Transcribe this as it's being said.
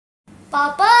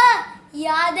पापा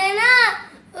याद है ना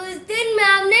उस दिन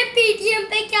मैम ने पीटीएम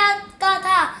पे क्या कहा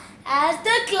था? As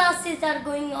the classes are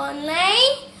going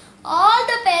online, all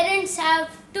the parents have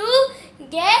to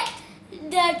get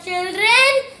their children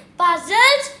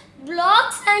puzzles,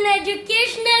 blocks and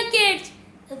educational kits.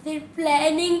 तो फिर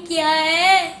प्लानिंग क्या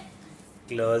है?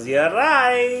 Close your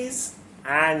eyes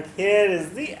and here is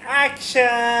the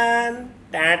action.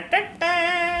 Ta ta ta.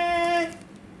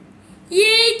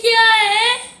 ये क्या है?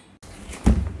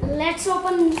 Let's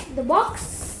open the box.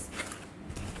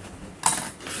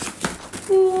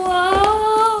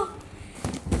 Wow!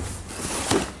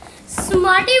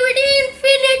 Smartivity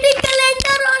Infinity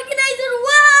Calendar Organiser.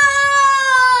 Wow!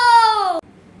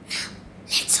 Now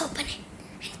let's open it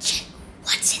and check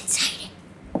what's inside it.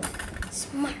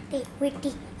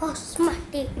 Smartivity, oh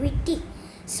Smartivity,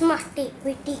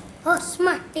 Smartivity, oh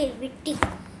Smartivity,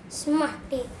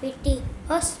 Smartivity,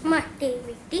 oh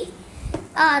Smartivity.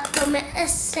 तो मैं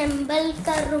assemble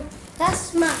करूँगा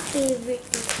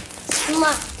Smartivity,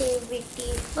 Smartivity,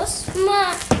 oh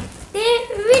Smartivity.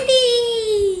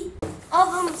 अब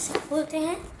हम इसे खोलते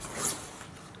हैं.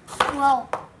 Wow!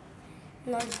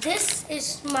 Now this is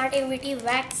Smartivity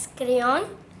wax crayon.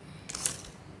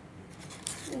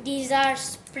 These are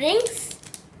springs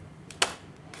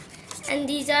and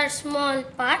these are small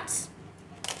parts.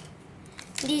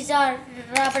 These are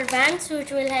rubber bands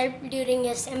which will help during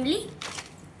assembly.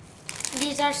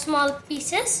 These are small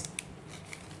pieces.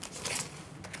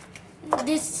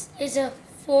 This is a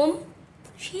foam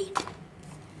sheet.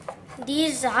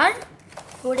 These are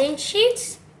wooden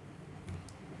sheets.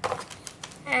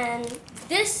 And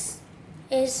this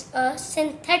is a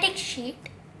synthetic sheet.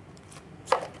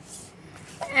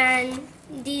 And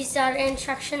these are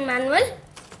instruction manual.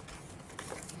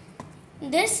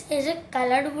 This is a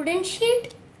colored wooden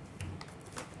sheet.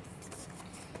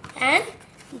 And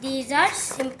these are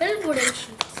simple wooden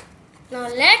sheets. Now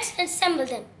let's assemble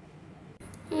them.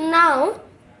 Now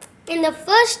in the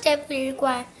first step we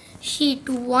require sheet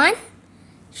 1,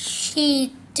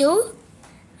 sheet 2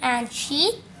 and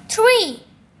sheet 3.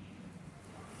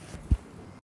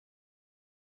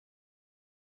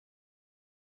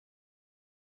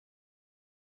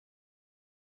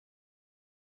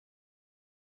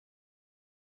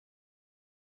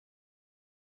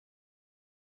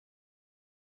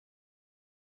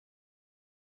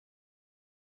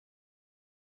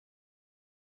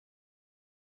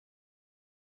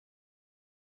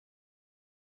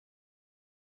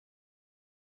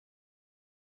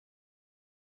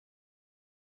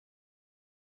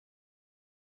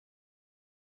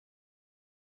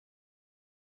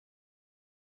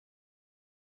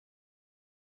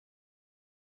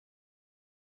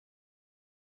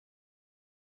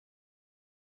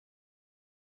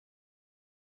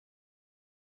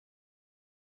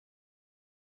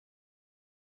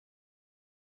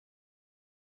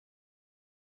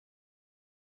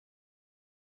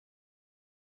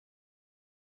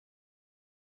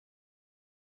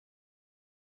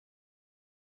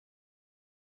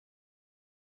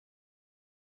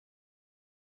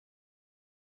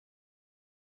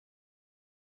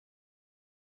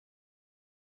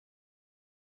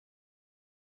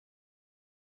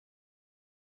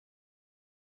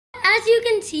 As you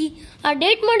can see, our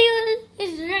date module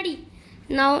is ready.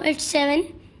 Now it's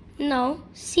 7. Now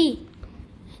see,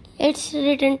 it's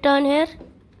written turn here.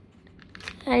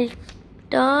 I'll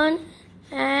turn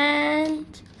and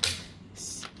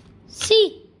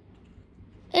see.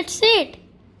 It's 8.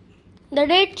 The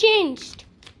date changed.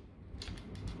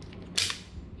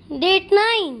 Date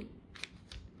 9.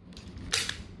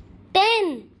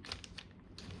 10.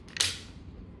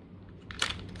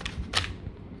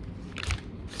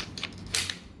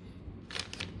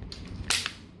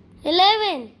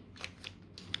 11,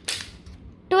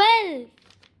 12,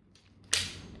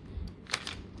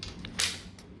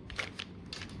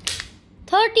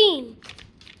 13,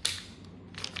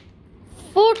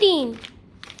 14,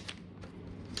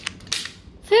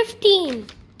 15.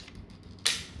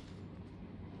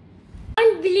 I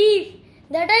can't believe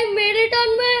that I made it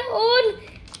on my own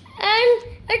and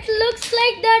it looks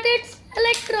like that it's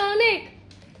electronic.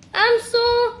 I'm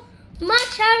so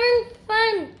much having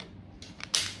fun.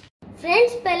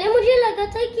 Friends, पहले मुझे लगा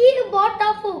था कि ये बहुत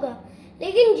tough होगा,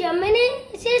 लेकिन जब मैंने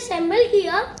इसे असेंबल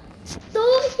किया तो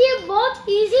ये बहुत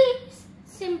इजी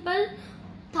सिंपल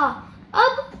था.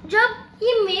 अब जब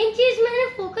ये मेन चीज मैंने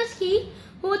फोकस की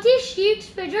वो थी शीट्स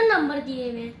पे जो नंबर दिए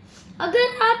हुए हैं. अगर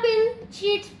आप इन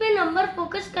शीट्स पे नंबर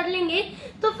फोकस कर लेंगे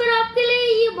तो फिर आपके लिए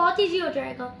ये बहुत इजी हो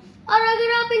जाएगा. और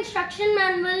अगर आप इंस्ट्रक्शन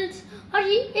मैनुअल्स और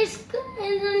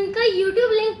इनका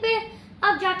यूट्यूब लिंक पे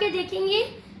आप जाके देखेंगे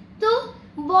तो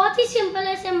बहुत ही सिंपल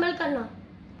असेंबल करना.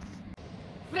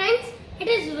 Friends, it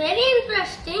is very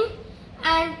interesting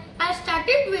and I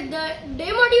started with the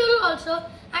day module also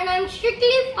and I am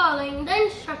strictly following the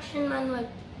instruction manual.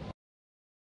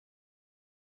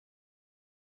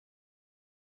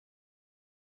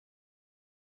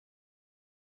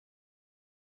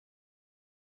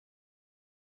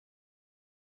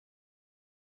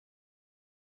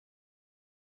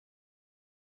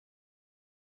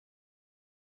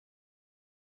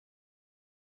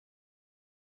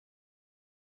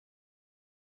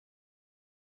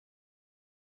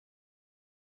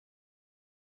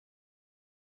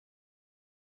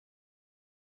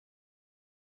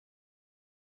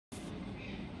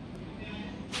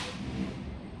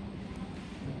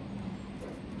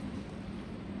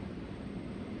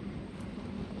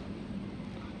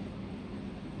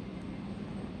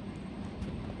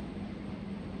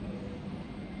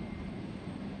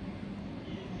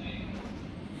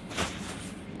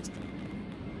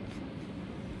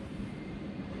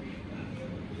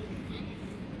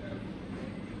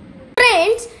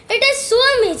 Friends, it is so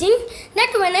amazing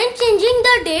that when I am changing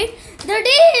the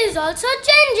day is also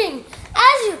changing,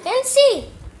 as you can see.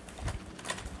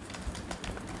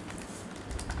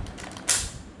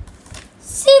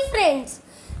 See friends,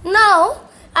 now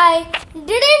I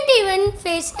didn't even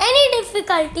face any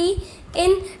difficulty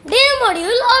in day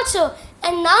module also.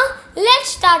 And now let's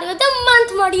start with the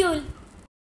month module.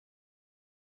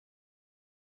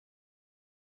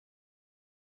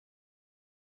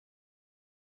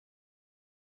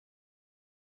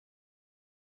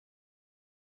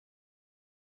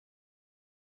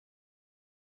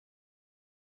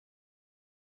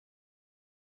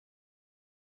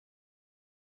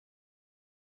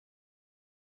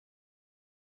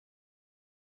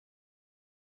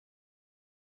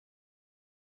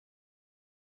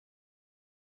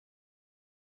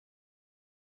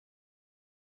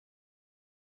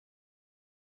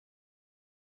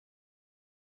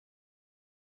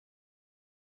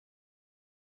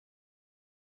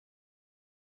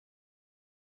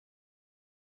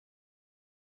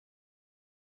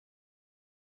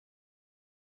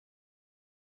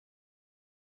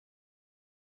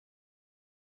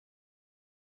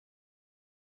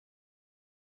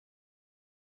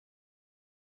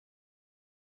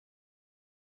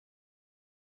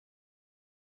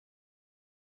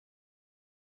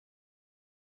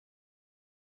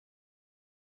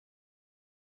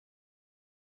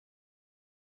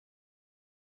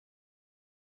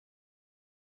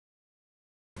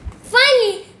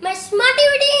 Finally, my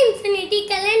Smartivity Infinity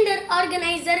Calendar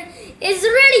Organizer is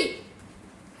ready.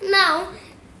 Now,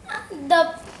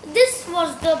 this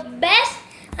was the best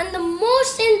and the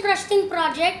most interesting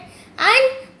project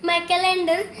and my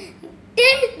calendar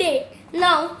till date.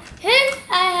 Now, here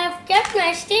I have kept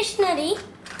my stationery.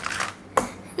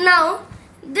 Now,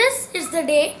 this is the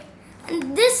day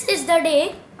and this is the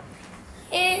day.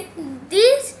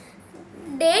 This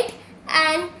date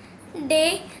and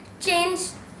day change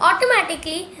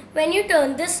automatically when you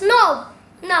turn this knob.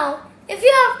 Now, if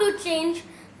you have to change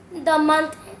the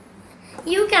month,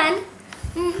 you can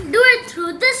do it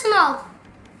through this knob,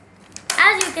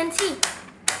 as you can see.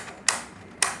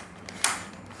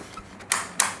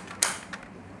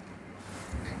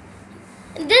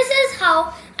 This is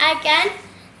how I can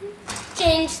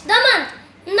change the month.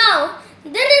 Now,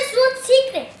 there is one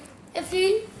secret. If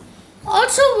you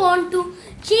also want to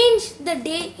change the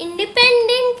day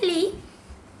independently,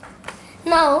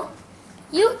 now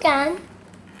you can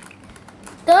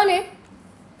turn it,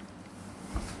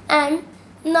 and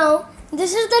now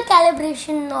this is the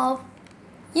calibration knob.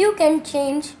 You can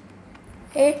change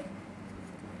it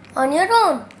on your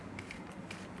own.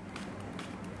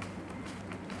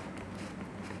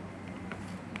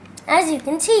 As you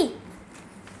can see.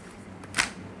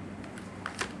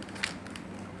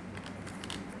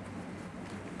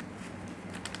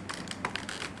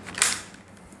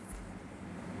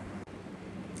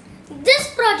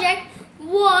 This project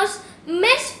was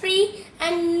mess-free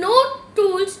and no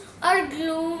tools or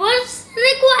glue was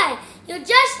required. You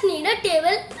just need a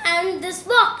table and this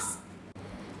box.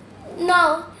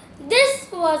 Now, this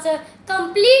was a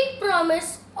complete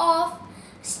promise of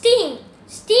S.T.E.M.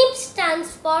 S.T.E.M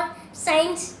stands for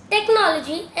Science,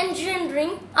 Technology,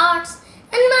 Engineering, Arts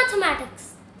and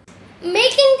Mathematics.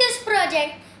 Making this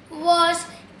project was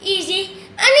easy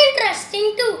and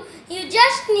interesting too. You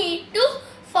just need to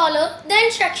follow the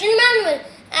instruction manual,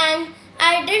 and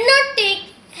I did not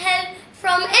take help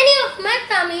from any of my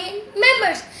family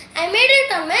members. I made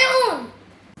it on my own.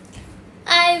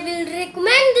 I will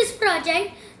recommend this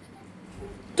project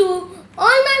to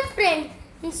all my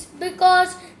friends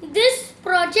because This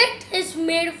project is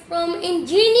made from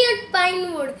engineered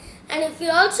pine wood, and if you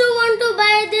also want to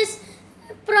buy this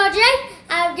project,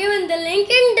 I have given the link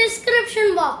in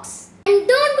description box. And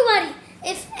don't worry,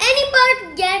 if any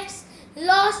part gets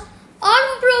lost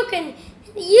or broken,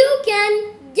 you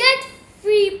can get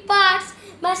free parts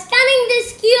by scanning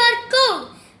this QR code,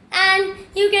 and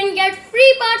you can get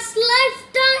free parts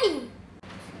lifetime.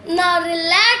 Now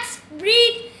relax,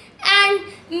 breathe,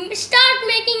 and start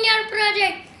making your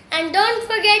project. And don't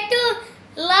forget to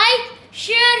like,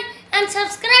 share, and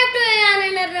subscribe to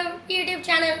our YouTube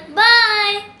channel.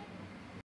 Bye.